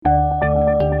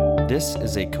This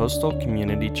is a Coastal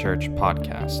Community Church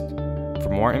podcast. For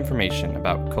more information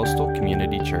about Coastal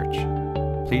Community Church,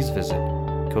 please visit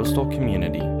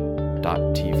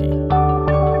coastalcommunity.tv.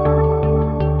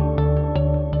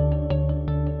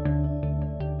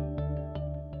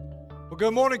 Well,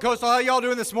 good morning, Coastal. How y'all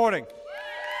doing this morning?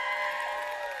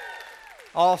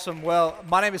 Awesome. Well,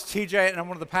 my name is TJ, and I'm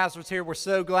one of the pastors here. We're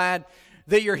so glad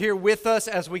that you're here with us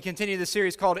as we continue the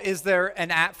series called Is There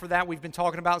an App for That? We've been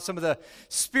talking about some of the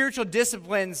spiritual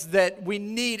disciplines that we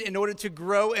need in order to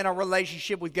grow in our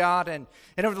relationship with God. And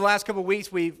over the last couple of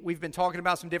weeks, we've been talking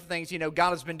about some different things. You know,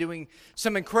 God has been doing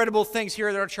some incredible things here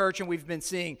at our church, and we've been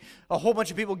seeing a whole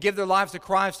bunch of people give their lives to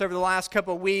Christ over the last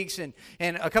couple of weeks. And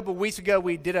a couple of weeks ago,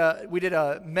 we did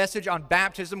a message on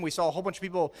baptism. We saw a whole bunch of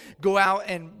people go out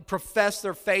and profess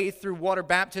their faith through water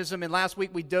baptism. And last week,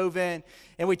 we dove in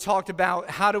and we talked about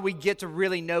how do we get to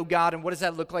really know God, and what does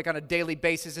that look like on a daily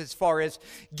basis as far as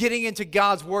getting into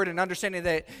God's Word and understanding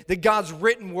that God's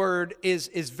written Word is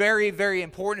very, very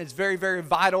important. It's very, very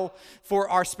vital for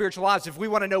our spiritual lives. If we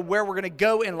want to know where we're going to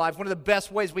go in life, one of the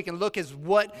best ways we can look is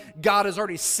what God has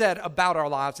already said about our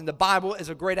lives. And the Bible is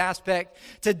a great aspect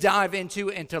to dive into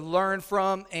and to learn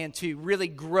from and to really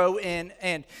grow in.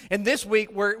 And this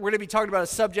week, we're going to be talking about a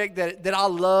subject that I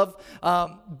love.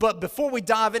 But before we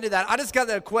dive into that, I just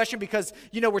got a question because,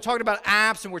 you know, we're talking about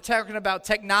apps and we're talking about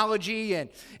technology and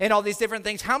all these different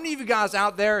things. How many of you guys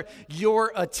out there,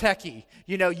 you're a techie?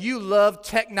 You know, you love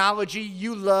technology,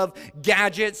 you love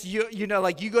gadgets, you know,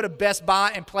 like you go to Best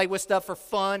Buy and play with stuff for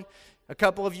fun. A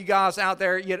couple of you guys out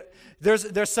there,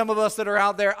 there's some of us that are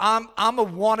out there. I'm a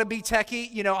wannabe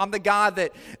techie. You know, I'm the guy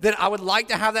that I would like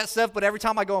to have that stuff, but every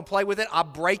time I go and play with it, I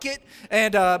break it,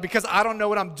 and because I don't know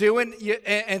what I'm doing.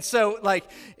 And so,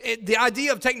 like, the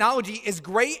idea of technology is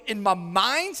great in my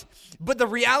mind, but the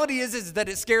reality is that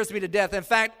it scares me to death. In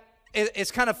fact,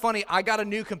 it's kind of funny. I got a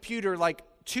new computer like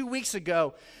 2 weeks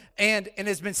ago, and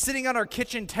it's been sitting on our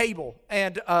kitchen table,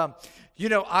 and you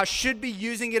know, I should be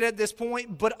using it at this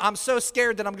point, but I'm so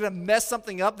scared that I'm going to mess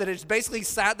something up that it's basically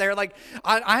sat there. Like,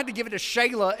 I had to give it to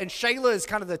Shayla, and Shayla is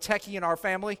kind of the techie in our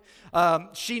family.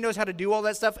 She knows how to do all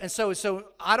that stuff, and so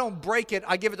I don't break it.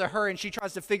 I give it to her, and she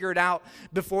tries to figure it out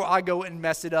before I go and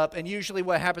mess it up. And usually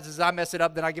what happens is I mess it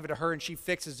up, then I give it to her, and she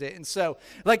fixes it. And so,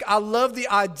 like, I love the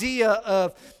idea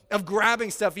of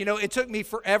grabbing stuff. You know, it took me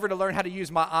forever to learn how to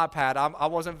use my iPad. I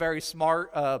wasn't very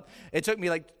smart. It took me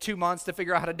like 2 months to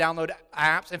figure out how to download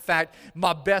apps. In fact,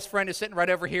 my best friend is sitting right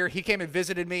over here. He came and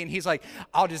visited me, and he's like,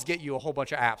 I'll just get you a whole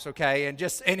bunch of apps, okay? And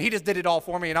he just did it all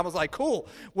for me, and I was like, cool,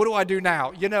 what do I do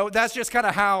now? You know, that's just kind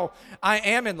of how I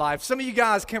am in life. Some of you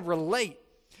guys can relate.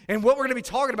 And what we're going to be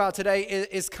talking about today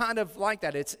is kind of like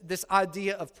that. It's this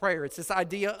idea of prayer. It's this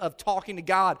idea of talking to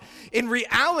God. In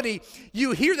reality,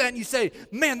 you hear that and you say,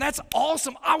 man, that's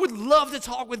awesome. I would love to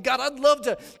talk with God. I'd love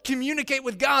to communicate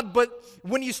with God. But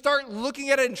when you start looking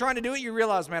at it and trying to do it, you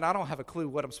realize, man, I don't have a clue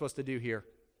what I'm supposed to do here.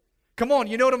 Come on,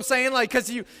 you know what I'm saying? Like,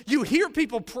 because you hear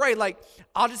people pray. Like,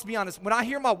 I'll just be honest. When I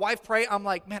hear my wife pray, I'm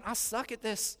like, man, I suck at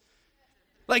this.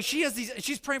 Like,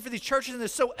 she's praying for these churches, and they're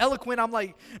so eloquent. I'm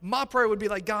like, my prayer would be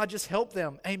like, God, just help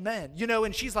them. Amen. You know,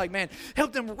 and she's like, man,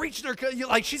 help them reach their,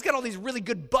 like, she's got all these really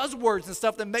good buzzwords and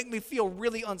stuff that make me feel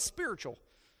really unspiritual.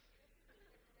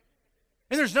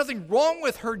 And there's nothing wrong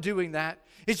with her doing that.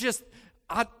 It's just,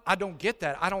 I don't get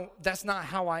that. That's not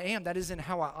how I am. That isn't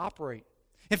how I operate.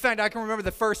 In fact, I can remember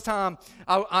the first time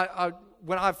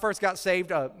when I first got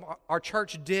saved, our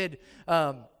church did,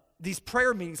 these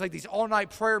prayer meetings, like these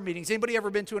all-night prayer meetings. Anybody ever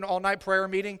been to an all-night prayer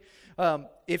meeting?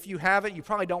 If you haven't, you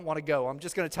probably don't want to go. I'm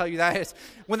just going to tell you that.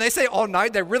 When they say all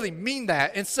night, they really mean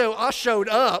that. And so I showed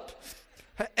up,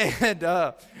 and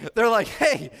they're like,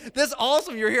 hey, that's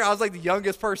awesome you're here. I was like the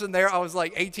youngest person there. I was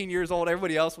like 18 years old.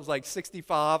 Everybody else was like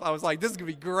 65. I was like, this is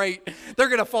going to be great. They're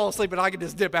going to fall asleep, and I can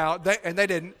just dip out. And they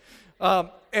didn't.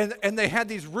 And they had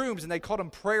these rooms, and they called them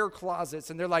prayer closets,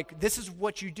 and they're like, this is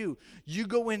what you do. You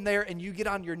go in there, and you get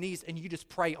on your knees, and you just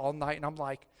pray all night. And I'm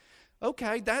like,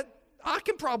 okay, I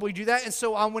can probably do that. And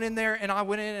so I went in there, and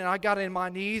I got in my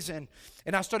knees, and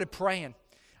I started praying.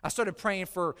 I started praying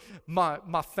for my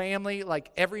family,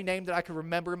 like every name that I could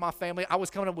remember in my family. I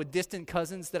was coming up with distant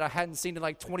cousins that I hadn't seen in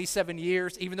like 27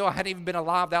 years. Even though I hadn't even been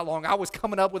alive that long, I was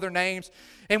coming up with their names.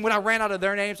 And when I ran out of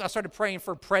their names, I started praying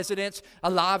for presidents,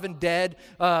 alive and dead,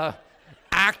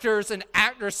 actors and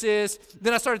actresses.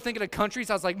 Then I started thinking of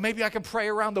countries. I was like, maybe I can pray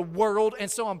around the world.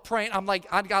 And so I'm praying. I'm like,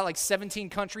 I got like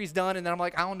 17 countries done. And then I'm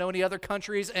like, I don't know any other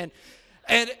countries. And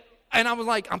I was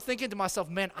like, I'm thinking to myself,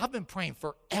 man, I've been praying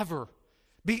forever.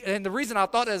 And the reason I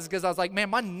thought that is because I was like,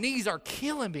 man, my knees are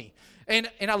killing me. And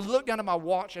I looked down at my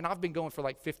watch, and I've been going for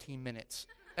like 15 minutes.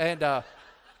 And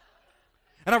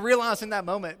And I realized in that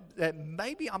moment that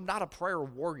maybe I'm not a prayer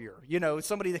warrior,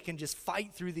 somebody that can just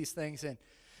fight through these things.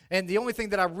 And the only thing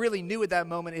that I really knew at that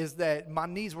moment is that my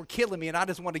knees were killing me and I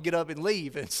just wanted to get up and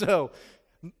leave.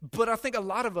 But I think a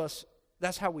lot of us,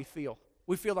 that's how we feel.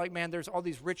 We feel like, man, there's all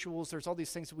these rituals, there's all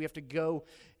these things that we have to go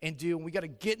and do, and we got to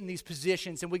get in these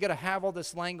positions, and we got to have all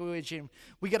this language, and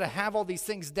we got to have all these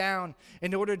things down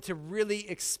in order to really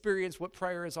experience what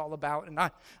prayer is all about. And I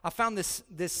found this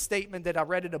statement that I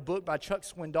read in a book by Chuck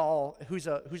Swindoll, who's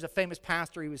a famous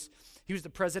pastor. He was the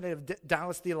president of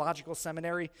Dallas Theological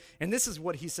Seminary, and this is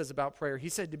what he says about prayer. He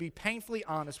said, to be painfully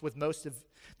honest with most of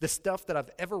the stuff that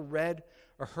I've ever read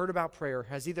or heard about prayer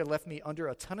has either left me under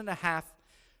 1.5 tons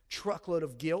truckload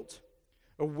of guilt,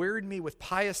 or wearied me with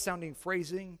pious-sounding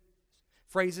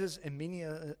phrases and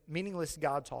meaningless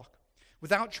God talk.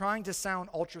 Without trying to sound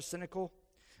ultra-cynical,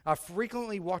 I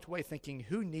frequently walked away thinking,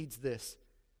 who needs this?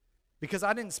 Because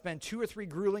I didn't spend 2 or 3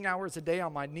 grueling hours a day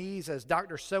on my knees as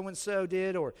Dr. So-and-so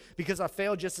did, or because I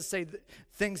failed just to say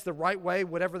things the right way,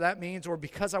 whatever that means, or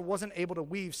because I wasn't able to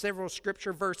weave several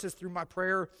scripture verses through my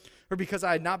prayer, or because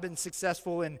I had not been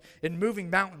successful in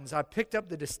moving mountains, I picked up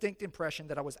the distinct impression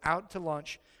that I was out to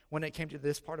lunch when it came to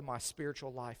this part of my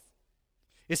spiritual life.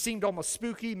 It seemed almost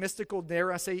spooky, mystical,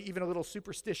 dare I say even a little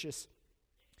superstitious.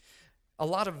 A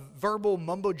lot of verbal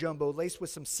mumbo-jumbo laced with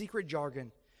some secret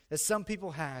jargon that some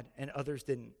people had and others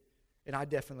didn't. And I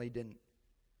definitely didn't.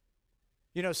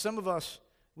 Some of us,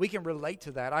 we can relate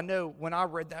to that. I know when I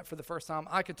read that for the first time,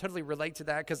 I could totally relate to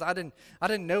that because I didn't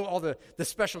know all the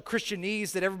special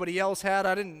Christianese that everybody else had.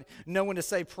 I didn't know when to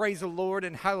say praise the Lord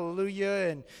and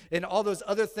hallelujah and all those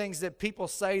other things that people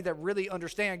say that really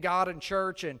understand God and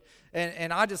church. And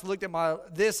I just looked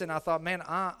at this and I thought, man,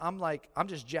 I'm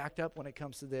just jacked up when it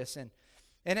comes to this.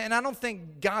 And I don't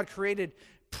think God created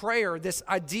prayer, this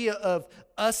idea of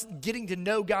us getting to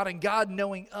know God and God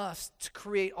knowing us, to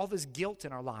create all this guilt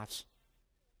in our lives.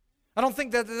 I don't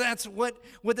think that that's what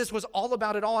this was all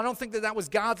about at all. I don't think that was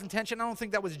God's intention. I don't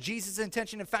think that was Jesus'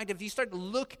 intention. In fact, if you start to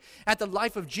look at the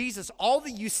life of Jesus, all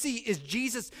that you see is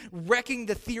Jesus wrecking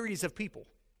the theories of people.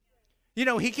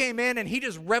 He came in and he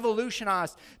just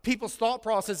revolutionized people's thought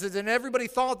processes, and everybody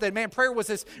thought that, man, prayer was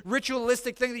this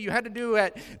ritualistic thing that you had to do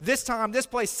at this time, this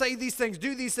place, say these things,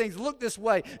 do these things, look this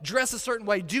way, dress a certain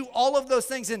way, do all of those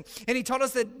things. And he taught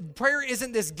us that prayer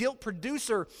isn't this guilt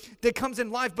producer that comes in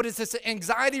life, but it's this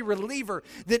anxiety reliever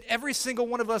that every single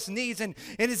one of us needs. And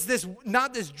it's this,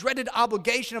 not this dreaded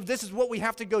obligation of this is what we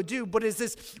have to go do, but it's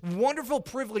this wonderful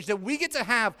privilege that we get to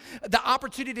have the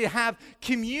opportunity to have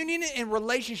communion and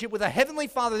relationship with a Heavenly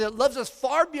Father that loves us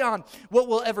far beyond what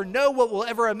we'll ever know, what we'll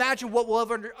ever imagine, what we'll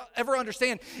ever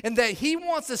understand, and that He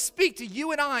wants to speak to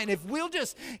you and I. And if we'll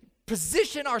just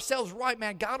position ourselves right,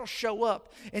 man, God will show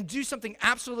up and do something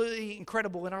absolutely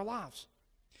incredible in our lives.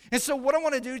 And so what I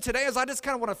want to do today is I just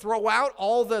kind of want to throw out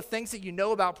all the things that you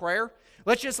know about prayer.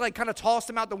 Let's just kind of toss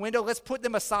them out the window. Let's put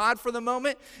them aside for the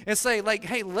moment and say,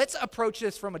 hey, let's approach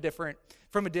this from a different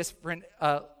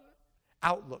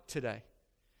outlook today.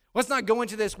 Let's not go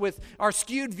into this with our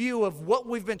skewed view of what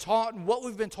we've been taught and what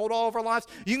we've been told all of our lives.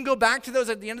 You can go back to those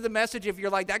at the end of the message if you're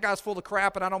like, that guy's full of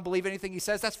crap and I don't believe anything he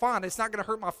says. That's fine. It's not going to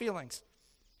hurt my feelings.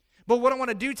 But what I want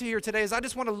to do to here today is I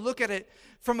just want to look at it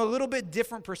from a little bit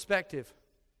different perspective.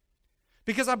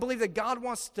 Because I believe that God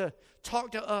wants to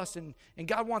talk to us and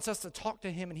God wants us to talk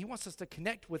to Him, and He wants us to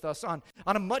connect with us on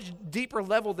a much deeper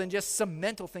level than just some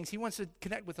mental things. He wants to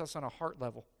connect with us on a heart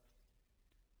level.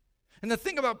 And the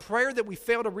thing about prayer that we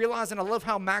fail to realize, and I love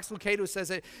how Max Lucado says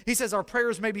it, he says our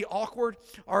prayers may be awkward,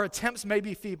 our attempts may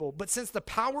be feeble, but since the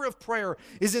power of prayer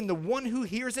is in the one who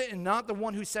hears it and not the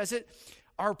one who says it,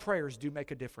 our prayers do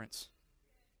make a difference.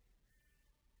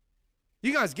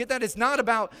 You guys get that? It's not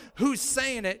about who's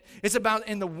saying it, it's about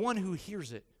in the one who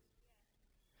hears it.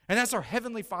 And that's our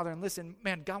Heavenly Father. And listen,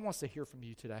 man, God wants to hear from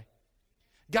you today.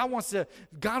 God wants to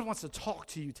talk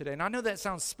to you today. And I know that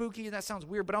sounds spooky and that sounds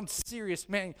weird, but I'm serious,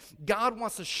 man. God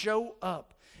wants to show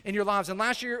up in your lives. And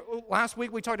last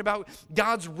week we talked about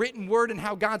God's written word and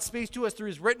how God speaks to us through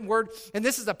His written word. And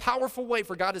this is a powerful way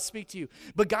for God to speak to you.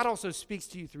 But God also speaks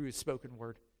to you through His spoken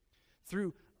word,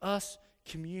 through us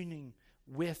communing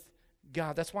with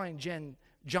God. That's why in John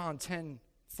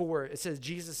 10:4 it says,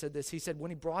 Jesus said this. He said,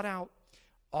 when He brought out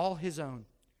all His own,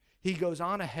 He goes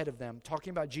on ahead of them,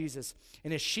 talking about Jesus,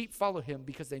 and His sheep follow Him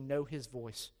because they know His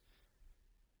voice.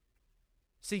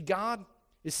 See, God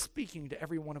is speaking to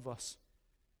every one of us.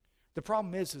 The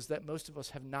problem is that most of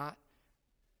us have not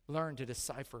learned to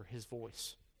decipher His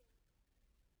voice.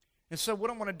 And so what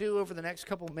I want to do over the next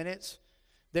couple minutes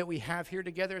that we have here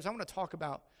together is I want to talk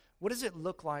about what does it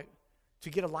look like to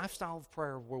get a lifestyle of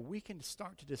prayer where we can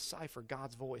start to decipher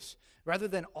God's voice rather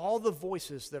than all the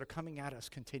voices that are coming at us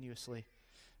continuously,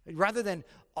 rather than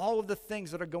all of the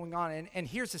things that are going on. And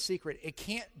here's the secret. It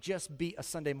can't just be a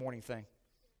Sunday morning thing.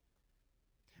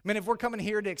 I mean, if we're coming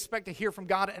here to expect to hear from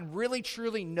God and really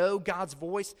truly know God's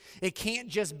voice, it can't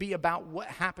just be about what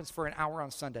happens for an hour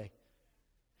on Sunday.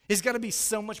 It's got to be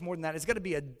so much more than that. It's got to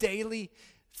be a daily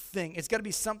thing. It's got to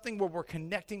be something where we're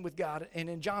connecting with God. And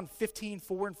in John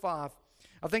 15:4-5,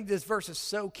 I think this verse is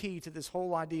so key to this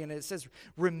whole idea. And it says,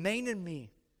 remain in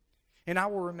me, and I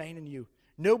will remain in you.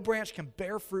 No branch can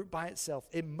bear fruit by itself.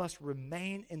 It must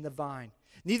remain in the vine.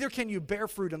 Neither can you bear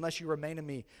fruit unless you remain in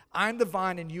me. I'm the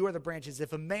vine and you are the branches.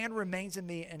 If a man remains in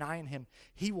me and I in him,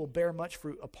 he will bear much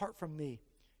fruit. Apart from me,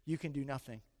 you can do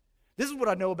nothing. This is what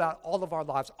I know about all of our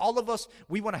lives. All of us,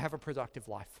 we want to have a productive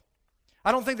life.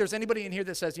 I don't think there's anybody in here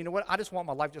that says, you know what, I just want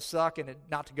my life to suck and it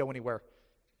not to go anywhere.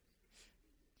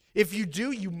 If you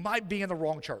do, you might be in the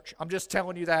wrong church. I'm just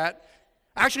telling you that.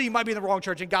 Actually, you might be in the wrong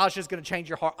church and God's just going to change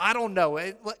your heart. I don't know.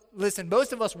 Listen,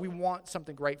 most of us, we want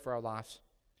something great for our lives.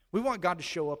 We want God to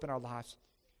show up in our lives.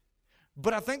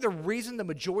 But I think the reason the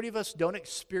majority of us don't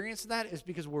experience that is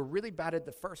because we're really bad at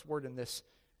the first word in this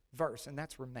verse, and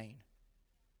that's remain.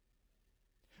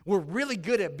 We're really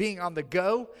good at being on the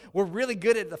go. We're really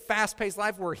good at the fast-paced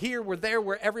life. We're here, we're there,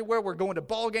 we're everywhere. We're going to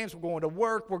ball games, we're going to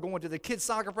work, we're going to the kids'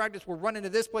 soccer practice, we're running to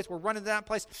this place, we're running to that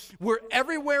place. We're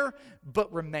everywhere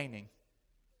but remaining.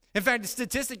 In fact,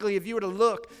 statistically, if you were to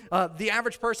look, the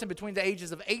average person between the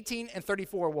ages of 18 and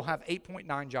 34 will have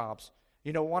 8.9 jobs.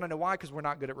 You know, want to know why? Because we're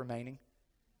not good at remaining.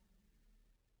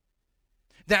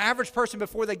 The average person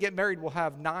before they get married will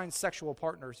have 9 sexual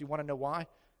partners. You want to know why?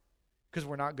 Because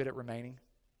we're not good at remaining.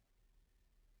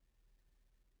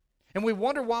 And we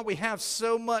wonder why we have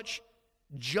so much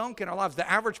junk in our lives. The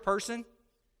average person,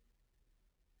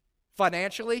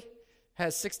 financially,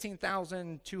 has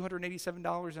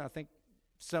 $16,287, and I think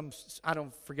I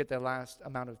don't forget the last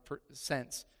amount of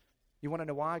cents. You want to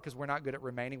know why? Because we're not good at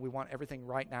remaining. We want everything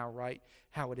right now, right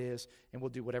how it is, and we'll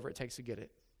do whatever it takes to get it.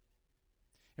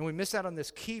 And we miss out on this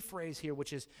key phrase here,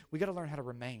 which is we got to learn how to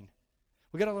remain.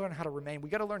 We got to learn how to remain. We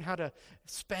got to learn how to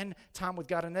spend time with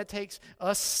God, and that takes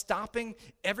us stopping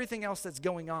everything else that's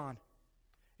going on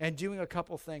and doing a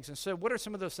couple things. And so what are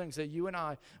some of those things that you and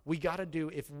we got to do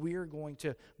if we're going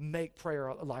to make prayer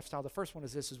a lifestyle? The first one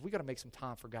is this, is we got to make some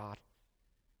time for God.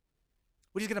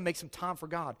 We're just going to make some time for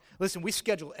God. Listen, we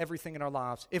schedule everything in our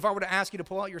lives. If I were to ask you to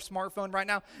pull out your smartphone right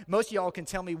now, most of y'all can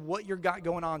tell me what you got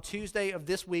going on Tuesday of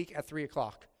this week at 3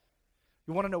 o'clock.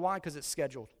 You want to know why? Because it's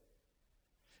scheduled.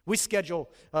 We schedule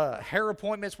hair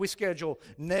appointments. We schedule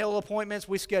nail appointments.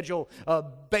 We schedule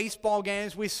baseball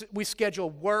games. We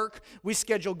schedule work. We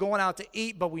schedule going out to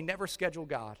eat, but we never schedule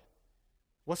God.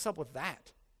 What's up with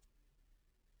that?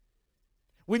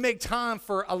 We make time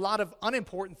for a lot of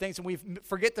unimportant things, and we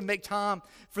forget to make time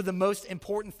for the most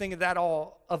important thing of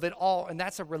it all, and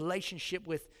that's a relationship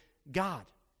with God.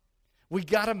 We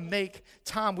got to make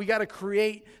time. We got to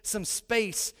create some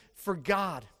space for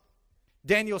God.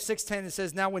 Daniel 6:10, it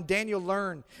says, now when Daniel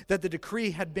learned that the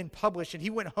decree had been published, and he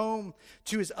went home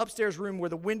to his upstairs room where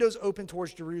the windows opened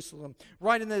towards Jerusalem.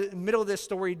 Right in the middle of this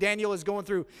story, Daniel is going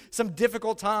through some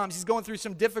difficult times. He's going through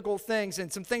some difficult things,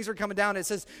 and some things are coming down. It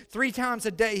says 3 times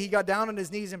a day he got down on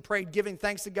his knees and prayed, giving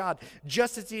thanks to God,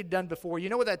 just as he had done before. You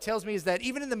know what that tells me is that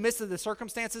even in the midst of the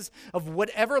circumstances of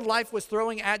whatever life was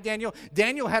throwing at Daniel,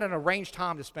 Daniel had an arranged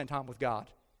time to spend time with God.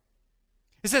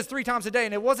 It says 3 times a day,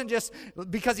 and it wasn't just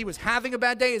because he was having a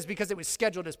bad day, it's because it was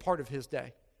scheduled as part of his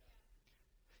day.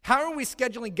 How are we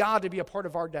scheduling God to be a part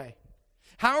of our day?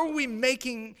 How are we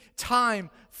making time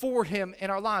for him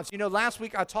in our lives? You know, last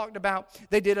week I talked about,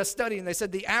 they did a study, and they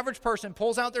said the average person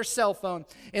pulls out their cell phone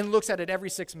and looks at it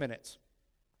every 6 minutes.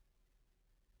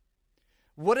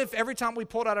 What if every time we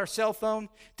pulled out our cell phone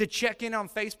to check in on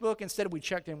Facebook, instead we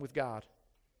checked in with God?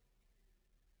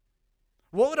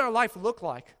 What would our life look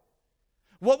like?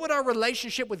 What would our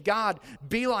relationship with God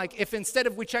be like if instead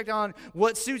of we checked on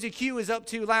what Susie Q is up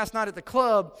to last night at the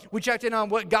club, we checked in on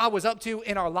what God was up to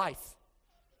in our life?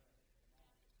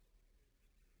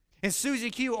 And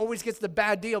Susie Q always gets the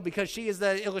bad deal because she is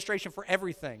the illustration for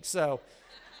everything. So,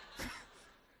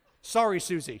 sorry,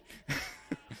 Susie.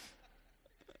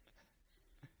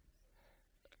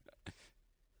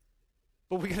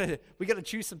 But we gotta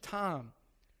choose some time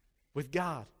with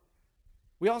God.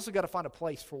 We also got to find a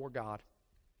place for God.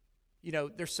 You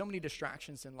know, there's so many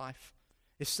distractions in life.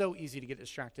 It's so easy to get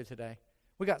distracted today.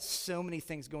 We got so many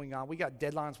things going on. We got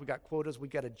deadlines, we got quotas, we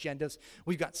got agendas,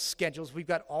 we've got schedules, we've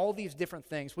got all these different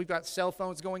things. We've got cell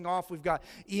phones going off, we've got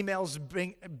emails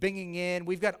binging in,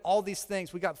 we've got all these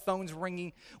things. We got phones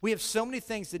ringing. We have so many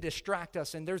things that distract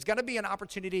us, and there's got to be an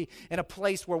opportunity and a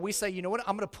place where we say, you know what,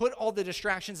 I'm going to put all the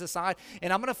distractions aside,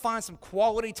 and I'm going to find some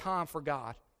quality time for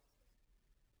God.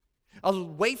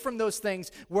 Away from those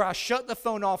things where I shut the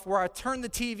phone off, where I turn the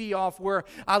TV off, where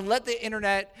I let the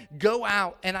internet go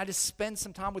out and I just spend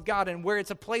some time with God, and where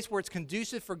it's a place where it's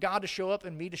conducive for God to show up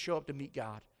and me to show up to meet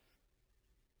God.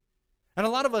 And a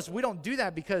lot of us, we don't do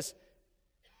that because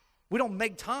we don't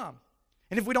make time.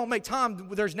 And if we don't make time,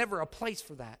 there's never a place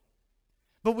for that.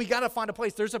 But we got to find a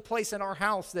place. There's a place in our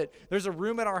house there's a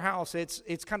room in our house.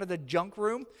 It's kind of the junk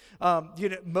room.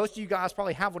 Most of you guys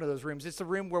probably have one of those rooms. It's the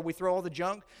room where we throw all the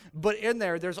junk. But in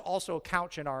there's also a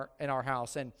couch in our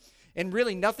house. And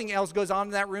really nothing else goes on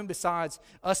in that room besides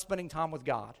us spending time with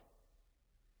God.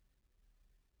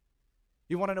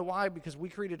 You want to know why? Because we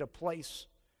created a place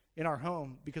in our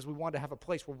home because we wanted to have a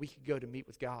place where we could go to meet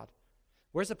with God.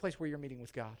 Where's the place where you're meeting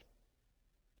with God?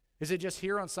 Is it just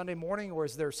here on Sunday morning, or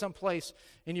is there some place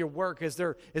in your work? Is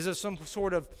there some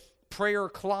sort of prayer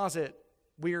closet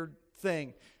weird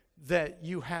thing that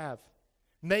you have?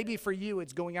 Maybe for you,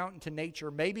 it's going out into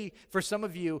nature. Maybe for some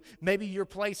of you, maybe your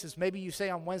place is, maybe you say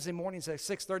on Wednesday mornings at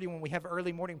 6:30 when we have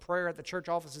early morning prayer at the church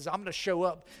offices, I'm going to show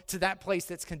up to that place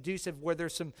that's conducive where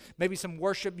there's maybe some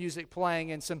worship music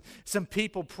playing and some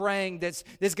people praying that's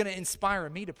going to inspire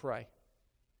me to pray.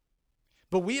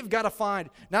 But we have got to find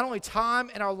not only time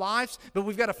in our lives, but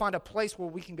we've got to find a place where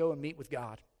we can go and meet with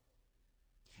God.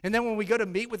 And then when we go to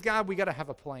meet with God, we got to have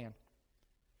a plan.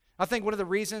 I think one of the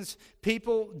reasons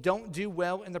people don't do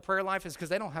well in the prayer life is because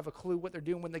they don't have a clue what they're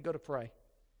doing when they go to pray.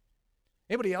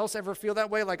 Anybody else ever feel that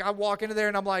way? Like I walk into there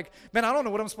and I'm like, man, I don't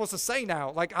know what I'm supposed to say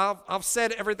now. Like I've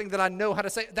said everything that I know how to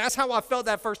say. That's how I felt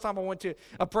that first time I went to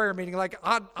a prayer meeting. Like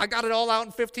I got it all out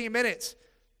in 15 minutes.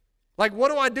 Like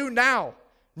what do I do now?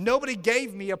 Nobody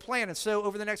gave me a plan. And so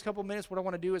over the next couple of minutes, what I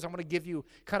want to do is I'm going to give you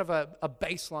kind of a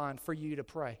baseline for you to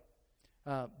pray.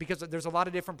 Because there's a lot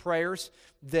of different prayers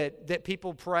that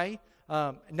people pray.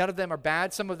 None of them are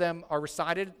bad. Some of them are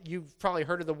recited. You've probably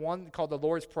heard of the one called the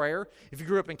Lord's Prayer. If you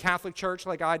grew up in Catholic church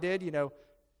like I did,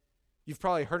 you've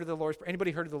probably heard of the Lord's Prayer.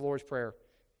 Anybody heard of the Lord's Prayer?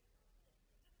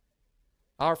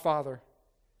 Our Father.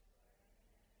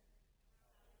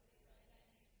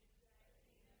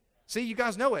 See, you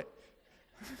guys know it.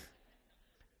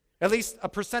 At least a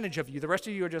percentage of you. The rest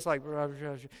of you are just like,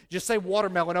 just say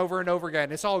watermelon over and over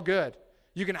again. It's all good.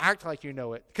 You can act like you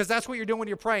know it because that's what you're doing when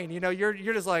you're praying. You're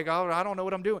just like, oh, I don't know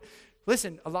what I'm doing.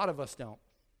 Listen, a lot of us don't.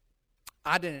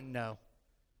 I didn't know.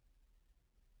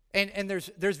 And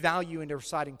there's value in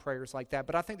reciting prayers like that,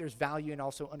 but I think there's value in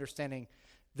also understanding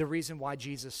the reason why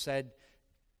Jesus said,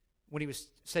 when he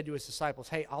said to his disciples,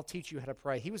 hey, I'll teach you how to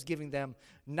pray. He was giving them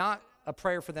not a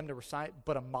prayer for them to recite,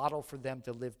 but a model for them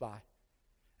to live by.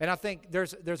 And I think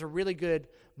there's a really good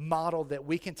model that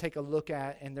we can take a look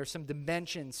at, and there's some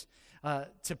dimensions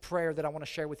to prayer that I want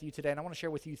to share with you today. And I want to share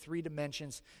with you 3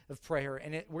 dimensions of prayer.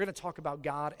 And we're going to talk about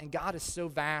God, and God is so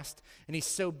vast, and he's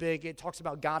so big. It talks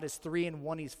about God as 3 in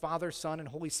 1. He's Father, Son, and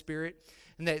Holy Spirit,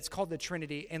 and that it's called the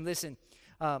Trinity. And listen,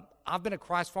 I've been a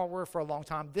Christ follower for a long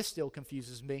time. This still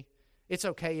confuses me. It's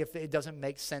okay if it doesn't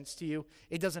make sense to you.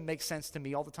 It doesn't make sense to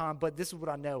me all the time, but this is what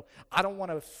I know. I don't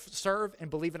want to serve and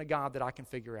believe in a God that I can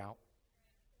figure out.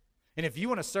 And if you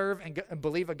want to serve and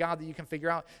believe a God that you can figure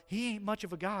out, he ain't much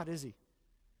of a God, is he?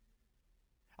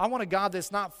 I want a God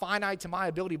that's not finite to my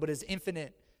ability, but is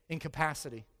infinite in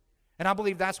capacity. And I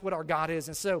believe that's what our God is.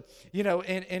 And so,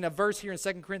 in a verse here in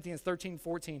 2 Corinthians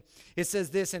 13:14, it says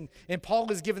this, and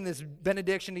Paul is given this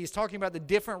benediction. He's talking about the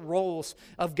different roles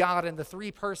of God and the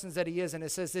 3 persons that he is. And it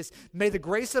says this, may the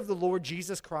grace of the Lord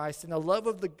Jesus Christ and the love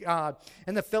of the God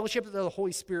and the fellowship of the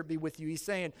Holy Spirit be with you. He's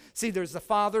saying, see, there's the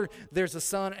Father, there's the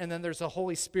Son, and then there's the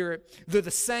Holy Spirit. They're the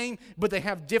same, but they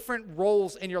have different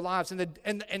roles in your lives.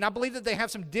 And I believe that they have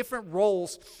some different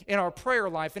roles in our prayer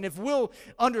life. And if we'll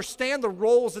understand the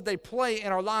roles that they play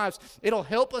in our lives, it'll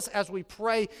help us as we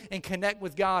pray and connect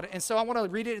with God. And so I want to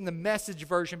read it in the Message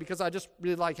version because I just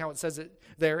really like how it says it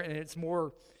there, and it's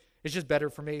just better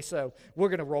for me, so we're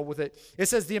going to roll with it. It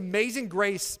says, the amazing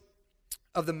grace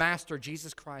of the Master,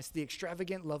 Jesus Christ, the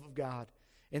extravagant love of God,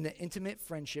 and the intimate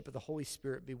friendship of the Holy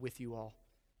Spirit be with you all.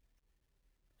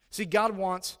 See, God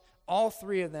wants all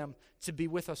 3 of them to be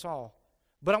with us all.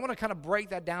 But I want to kind of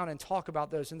break that down and talk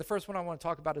about those. And the first one I want to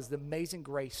talk about is the amazing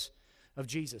grace of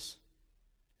Jesus.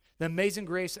 The amazing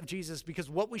grace of Jesus, because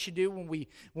what we should do when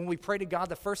we pray to God,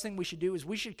 the first thing we should do is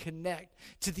we should connect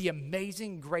to the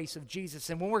amazing grace of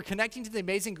Jesus. And when we're connecting to the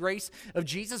amazing grace of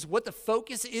Jesus, what the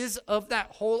focus is of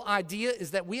that whole idea is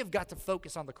that we have got to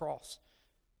focus on the cross.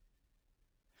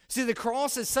 See, the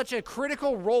cross is such a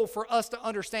critical role for us to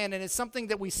understand, and it's something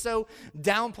that we so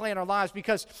downplay in our lives,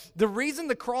 because the reason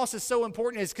the cross is so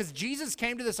important is because Jesus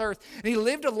came to this earth and he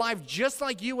lived a life just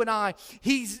like you and I.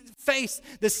 He faced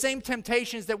the same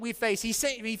temptations that we face. He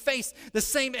faced the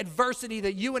same adversity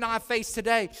that you and I face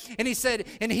today. And he said,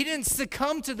 and he didn't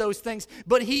succumb to those things,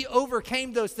 but he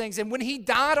overcame those things. And when he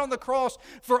died on the cross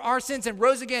for our sins and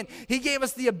rose again, he gave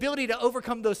us the ability to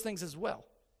overcome those things as well.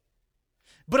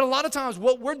 But a lot of times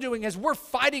what we're doing is we're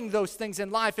fighting those things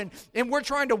in life, and we're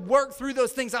trying to work through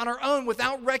those things on our own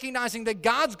without recognizing that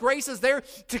God's grace is there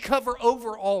to cover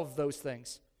over all of those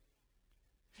things.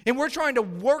 And we're trying to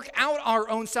work out our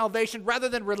own salvation rather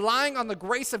than relying on the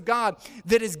grace of God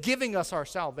that is giving us our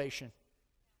salvation.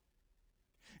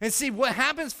 And see, what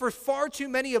happens for far too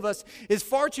many of us is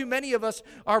far too many of us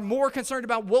are more concerned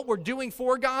about what we're doing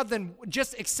for God than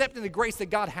just accepting the grace that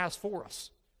God has for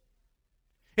us.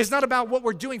 It's not about what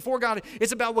we're doing for God.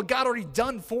 It's about what God already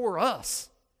done for us.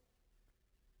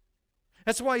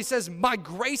 That's why he says, my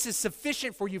grace is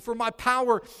sufficient for you, for my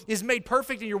power is made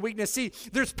perfect in your weakness. See,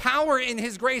 there's power in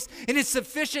his grace, and it's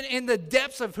sufficient in the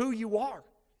depths of who you are.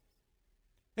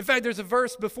 In fact, there's a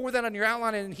verse before that on your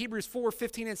outline in Hebrews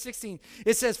 4:15 and 16.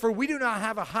 It says, for we do not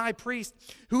have a high priest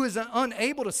who is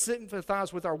unable to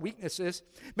sympathize with our weaknesses.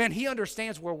 Man, he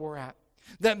understands where we're at.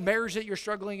 That marriage that you're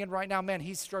struggling in right now, man,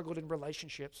 he's struggled in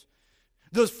relationships.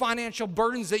 Those financial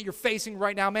burdens that you're facing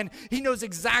right now, man, he knows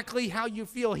exactly how you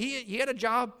feel. He had a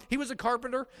job. He was a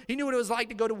carpenter. He knew what it was like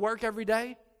to go to work every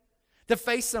day, to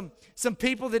face some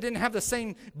people that didn't have the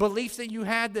same beliefs that you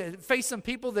had, to face some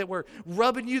people that were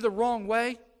rubbing you the wrong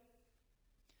way.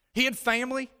 He had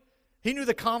family. He knew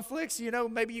the conflicts. You know,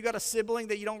 maybe you got a sibling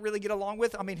that you don't really get along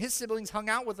with. I mean, his siblings hung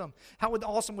out with him. How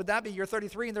awesome would that be? You're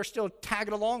 33 and they're still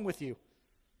tagging along with you.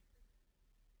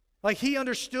 Like, he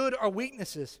understood our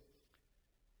weaknesses.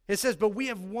 It says, but we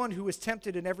have one who is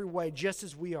tempted in every way, just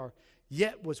as we are,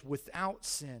 yet was without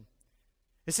sin.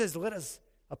 It says, let us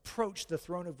approach the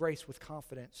throne of grace with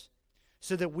confidence,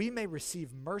 so that we may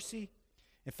receive mercy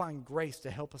and find grace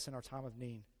to help us in our time of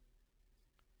need.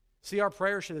 See, our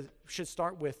prayer should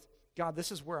start with, God,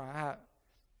 this is where I'm at.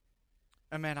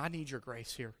 And man, I need your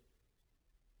grace here.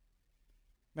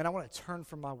 Man, I want to turn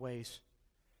from my ways.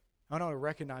 I want to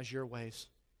recognize your ways.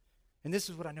 And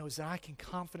this is what I know, is that I can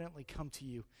confidently come to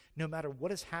you no matter what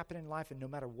has happened in life and no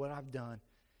matter what I've done,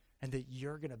 and that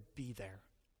you're going to be there.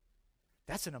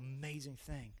 That's an amazing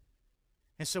thing.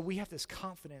 And so we have this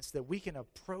confidence that we can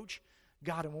approach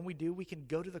God, and when we do, we can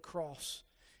go to the cross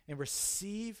and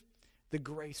receive the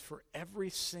grace for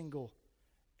every single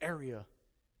area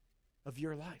of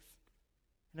your life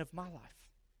and of my life.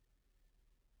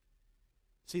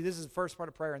 See, this is the first part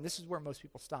of prayer, and this is where most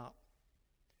people stop.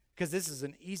 Because this is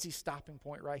an easy stopping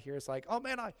point right here. It's like, oh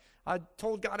man, I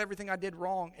told God everything I did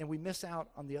wrong, and we miss out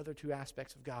on the other two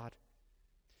aspects of God.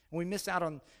 And we miss out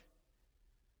on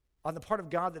the part of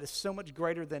God that is so much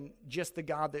greater than just the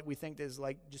God that we think is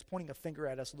like just pointing a finger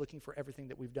at us, looking for everything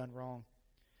that we've done wrong.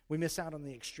 We miss out on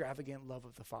the extravagant love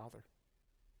of the Father.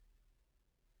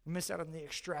 We miss out on the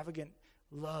extravagant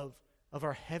love of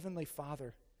our Heavenly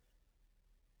Father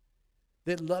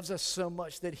that loves us so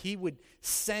much that He would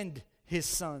send His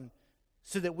Son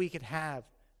so that we could have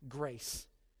grace.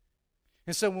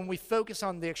 And so when we focus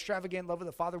on the extravagant love of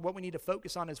the Father, what we need to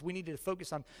focus on is we need to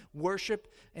focus on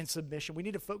worship and submission. We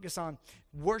need to focus on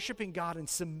worshiping God and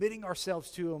submitting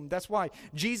ourselves to Him. That's why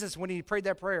Jesus, when He prayed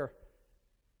that prayer,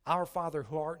 our Father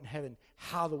who art in heaven,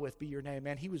 hallowed be your name.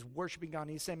 Man, He was worshiping God,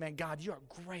 and He's saying, man, God, you are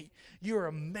great. You are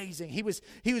amazing. He was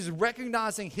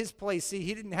recognizing His place. See,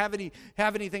 He didn't have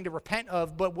anything to repent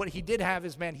of, but what He did have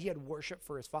is, man, He had worship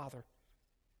for His Father.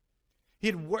 He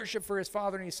had worship for His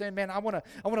Father, and He's saying, man, I want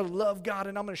to love God,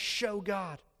 and I'm going to show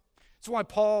God. That's why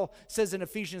Paul says in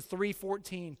Ephesians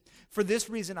 3:14, for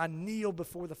this reason I kneel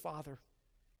before the Father.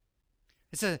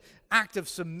 It's an act of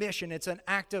submission. It's an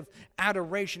act of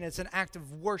adoration. It's an act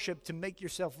of worship to make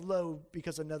yourself low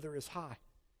because another is high.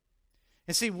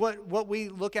 And see, what we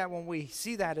look at when we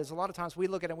see that is a lot of times we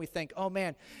look at it and we think, oh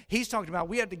man, he's talking about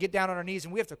we have to get down on our knees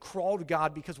and we have to crawl to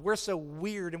God because we're so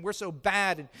weird and we're so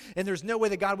bad and there's no way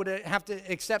that God would have to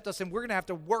accept us and we're going to have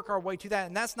to work our way to that.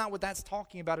 And that's not what that's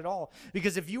talking about at all.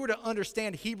 Because if you were to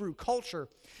understand Hebrew culture,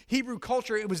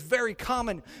 it was very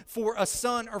common for a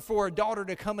son or for a daughter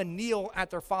to come and kneel at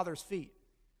their father's feet.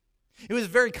 It was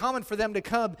very common for them to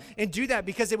come and do that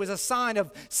because it was a sign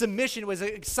of submission. It was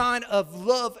a sign of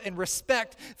love and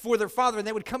respect for their father. And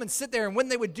they would come and sit there, and when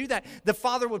they would do that, the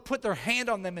father would put their hand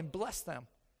on them and bless them.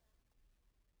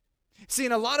 See,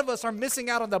 and a lot of us are missing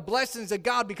out on the blessings of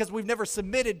God because we've never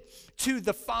submitted to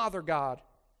the Father God.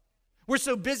 We're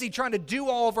so busy trying to do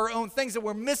all of our own things that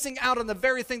we're missing out on the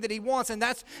very thing that He wants, and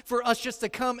that's for us just to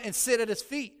come and sit at His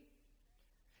feet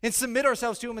and submit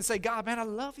ourselves to Him and say, God, man, I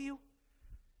love you.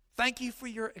 Thank you for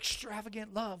your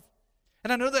extravagant love.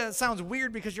 And I know that sounds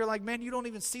weird because you're like, man, you don't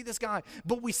even see this guy,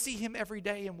 but we see Him every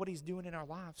day and what He's doing in our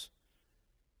lives.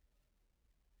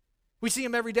 We see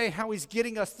Him every day, how He's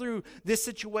getting us through this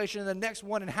situation and the next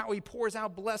one, and how He pours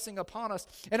out blessing upon us.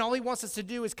 And all He wants us to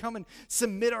do is come and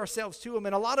submit ourselves to Him.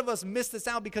 And a lot of us miss this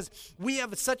out because we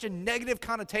have such a negative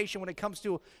connotation when it comes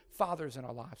to fathers in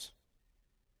our lives.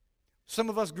 Some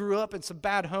of us grew up in some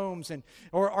bad homes,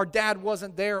 or our dad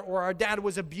wasn't there, or our dad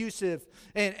was abusive.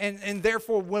 And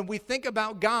therefore, when we think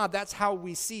about God, that's how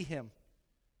we see Him.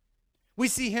 We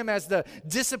see Him as the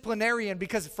disciplinarian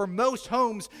because for most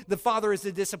homes, the father is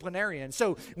the disciplinarian.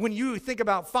 So when you think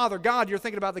about Father God, you're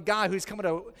thinking about the guy who's coming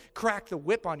to crack the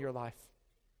whip on your life.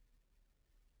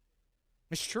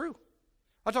 It's true.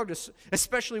 I talk to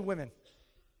especially women.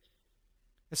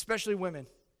 Especially women.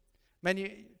 Man, you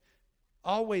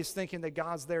always thinking that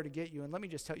God's there to get you. And let me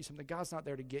just tell you something. God's not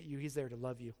there to get you. He's there to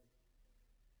love you.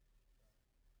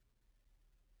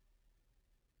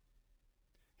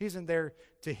 He isn't there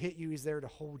to hit you. He's there to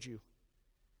hold you.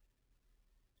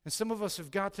 And some of us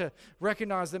have got to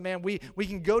recognize that, man, we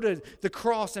can go to the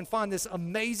cross and find this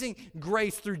amazing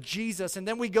grace through Jesus. And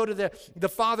then we go to the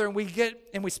Father and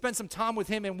we spend some time with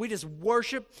Him and we just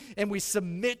worship and we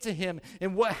submit to Him.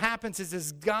 And what happens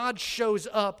is God shows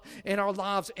up in our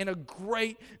lives in a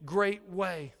great, great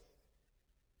way.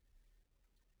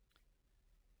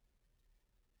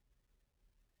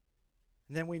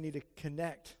 And then we need to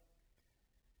connect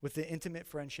with the intimate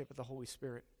friendship of the Holy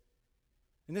Spirit.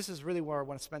 And this is really where I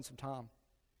want to spend some time.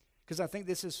 Because I think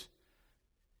this is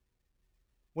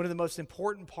one of the most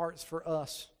important parts for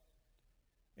us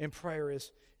in prayer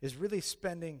is really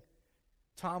spending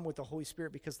time with the Holy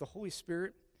Spirit, because the Holy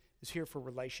Spirit is here for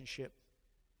relationship.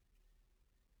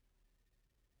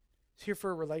 It's here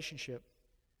for a relationship.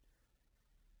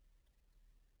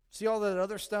 See all that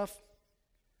other stuff?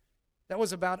 That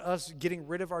was about us getting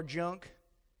rid of our junk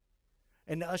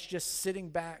and us just sitting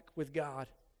back with God.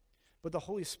 But the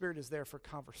Holy Spirit is there for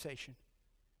conversation.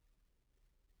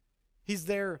 He's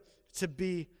there to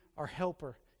be our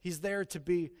helper. He's there to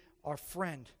be our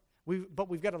friend. But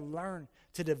we've got to learn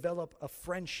to develop a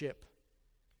friendship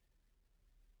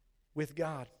with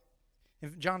God.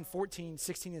 In John 14,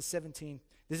 16 and 17,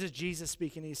 this is Jesus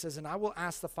speaking. He says, "And I will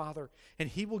ask the Father, and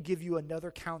He will give you another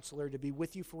counselor to be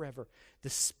with you forever, the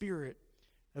Spirit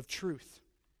of truth."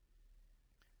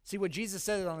 See, what Jesus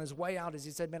said on His way out is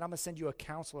He said, man, I'm going to send you a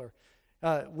counselor,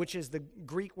 which is the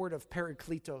Greek word of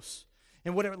parakletos.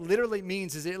 And what it literally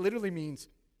means is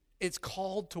it's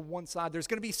called to one side. There's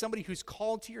going to be somebody who's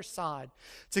called to your side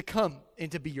to come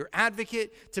and to be your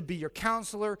advocate, to be your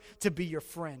counselor, to be your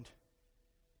friend.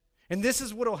 And this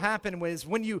is what will happen is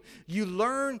when you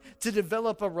learn to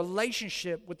develop a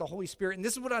relationship with the Holy Spirit. And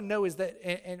this is what I know is that,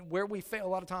 and where we fail a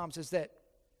lot of times is that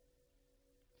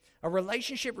a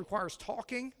relationship requires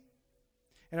talking,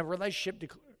 and a relationship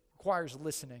requires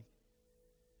listening.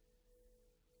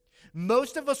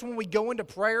 Most of us, when we go into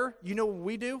prayer, you know what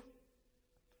we do?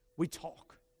 We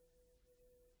talk.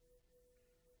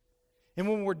 And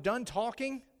when we're done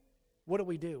talking, what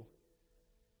do?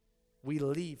 We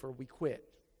leave or we quit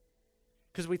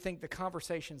because we think the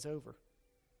conversation's over.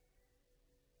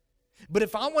 But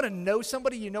if I want to know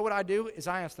somebody, you know what I do is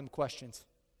I ask them questions.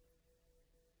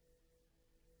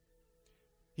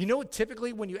 You know what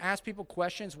typically when you ask people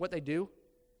questions, what they do?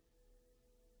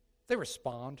 They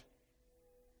respond.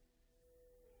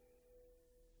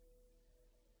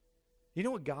 You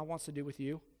know what God wants to do with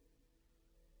you?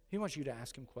 He wants you to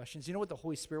ask Him questions. You know what the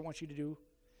Holy Spirit wants you to do?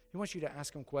 He wants you to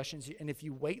ask Him questions. And if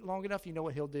you wait long enough, you know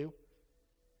what He'll do?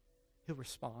 He'll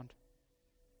respond.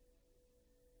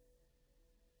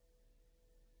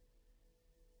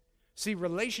 See,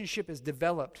 relationship is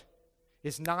developed.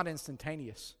 It's not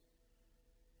instantaneous.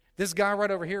 This guy right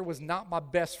over here was not my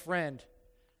best friend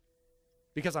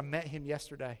because I met him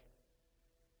yesterday.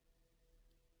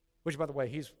 Which, by the way,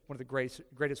 he's one of the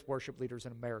greatest worship leaders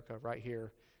in America right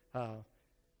here.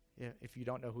 If you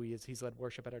don't know who he is, he's led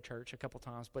worship at our church a couple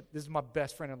times. But this is my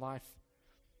best friend in life.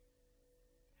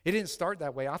 It didn't start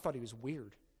that way. I thought he was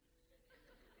weird.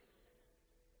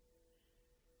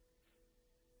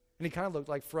 And he kind of looked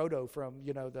like Frodo from,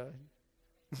 the...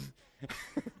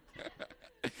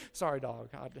 Sorry, dog.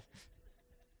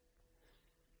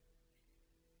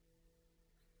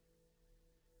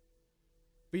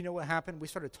 But you know what happened? We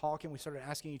started talking. We started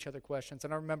asking each other questions.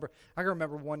 And I can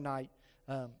remember one night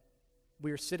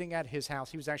we were sitting at his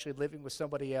house. He was actually living with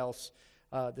somebody else,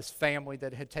 this family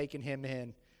that had taken him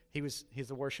in. He's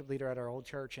the worship leader at our old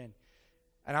church. And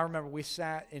I remember we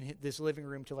sat in this living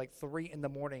room till like 3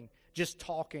 a.m, just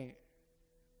talking,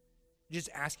 just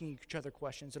asking each other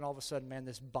questions. And all of a sudden, man,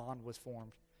 this bond was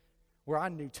formed where I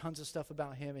knew tons of stuff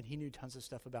about him and he knew tons of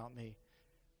stuff about me.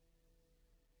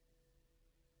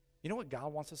 You know what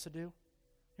God wants us to do?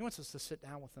 He wants us to sit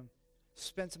down with him,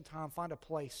 spend some time, find a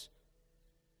place,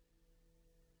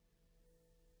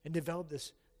 and develop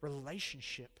this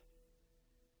relationship.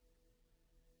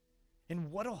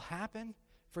 And what will happen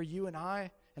for you and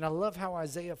I love how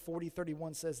Isaiah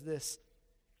 40:31 says this.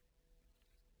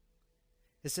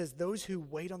 It says, those who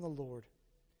wait on the Lord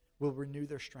will renew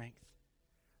their strength.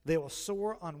 They will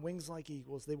soar on wings like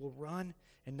eagles. They will run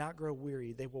and not grow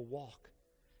weary. They will walk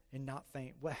and not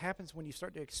faint. What happens when you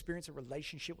start to experience a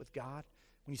relationship with God,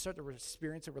 when you start to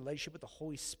experience a relationship with the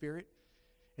Holy Spirit,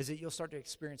 is that you'll start to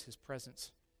experience his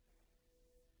presence.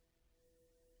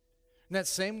 And that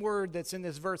same word that's in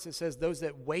this verse that says those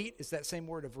that wait is that same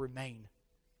word of remain.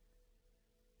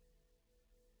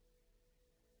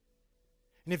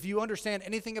 And if you understand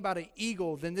anything about an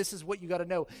eagle, then this is what you got to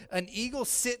know. An eagle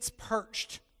sits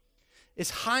perched as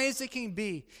high as it can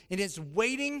be, and it's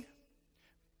waiting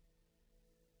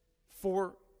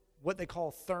for what they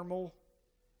call thermal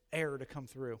air to come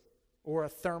through, or a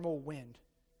thermal wind.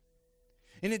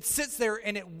 And it sits there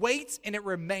and it waits and it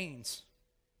remains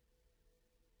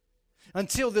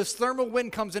until this thermal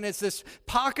wind comes in. It's this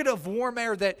pocket of warm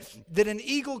air that an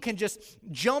eagle can just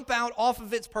jump out off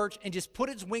of its perch and just put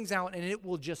its wings out, and it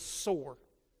will just soar.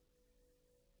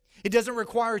 It doesn't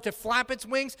require it to flap its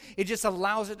wings. It just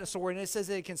allows it to soar. And it says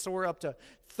that it can soar up to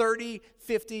 30,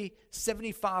 50,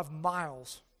 75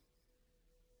 miles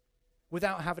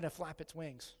without having to flap its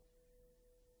wings,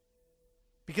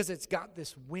 because it's got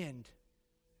this wind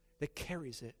that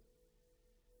carries it.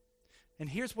 And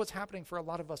here's what's happening for a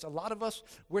lot of us. A lot of us,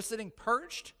 we're sitting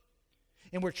perched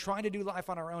and we're trying to do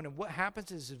life on our own. And what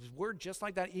happens is we're just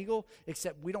like that eagle,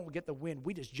 except we don't get the wind.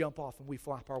 We just jump off and we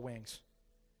flap our wings.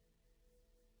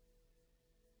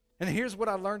 And here's what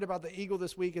I learned about the eagle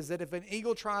this week is that if an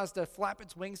eagle tries to flap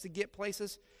its wings to get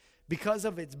places, because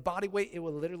of its body weight, it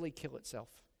will literally kill itself.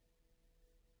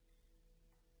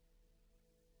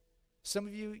 Some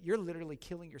of you, you're literally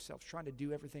killing yourselves trying to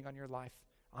do everything on your life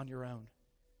on your own.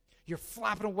 You're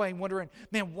flapping away and wondering,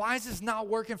 man, why is this not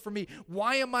working for me?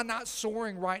 Why am I not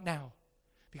soaring right now?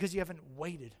 Because you haven't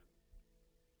waited.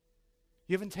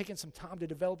 You haven't taken some time to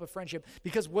develop a friendship.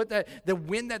 Because what the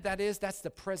wind that is, that's the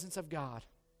presence of God.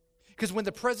 Because when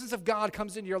the presence of God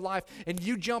comes into your life and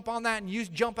you jump on that and you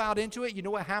jump out into it, you know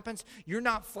what happens? You're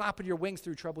not flapping your wings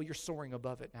through trouble. You're soaring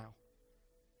above it now.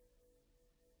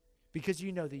 Because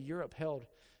you know that you're upheld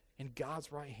in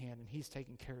God's right hand and he's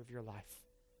taking care of your life.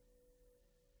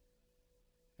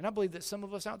 And I believe that some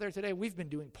of us out there today, we've been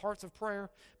doing parts of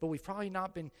prayer, but we've probably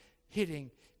not been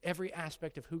hitting every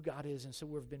aspect of who God is, and so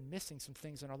we've been missing some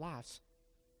things in our lives.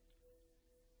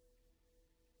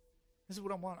 This is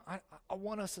what I want. I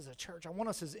want us as a church, I want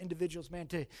us as individuals, man,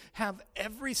 to have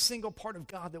every single part of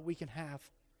God that we can have.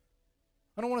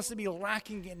 I don't want us to be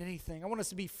lacking in anything. I want us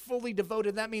to be fully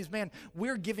devoted. That means, man,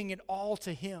 we're giving it all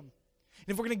to him. And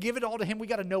if we're going to give it all to him, we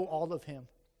got to know all of him.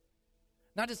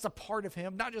 Not just a part of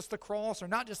him, not just the cross or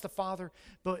not just the Father,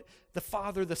 but the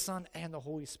Father, the Son, and the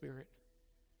Holy Spirit.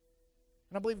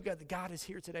 And I believe that God is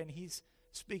here today and he's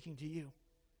speaking to you.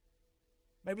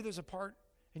 Maybe there's a part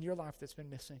in your life that's been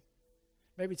missing.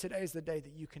 Maybe today is the day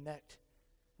that you connect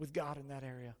with God in that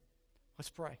area. Let's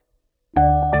pray.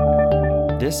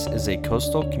 This is a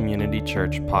Coastal Community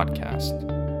Church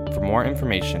podcast. For more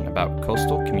information about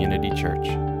Coastal Community Church,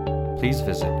 please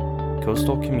visit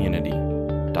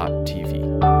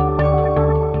coastalcommunity.tv.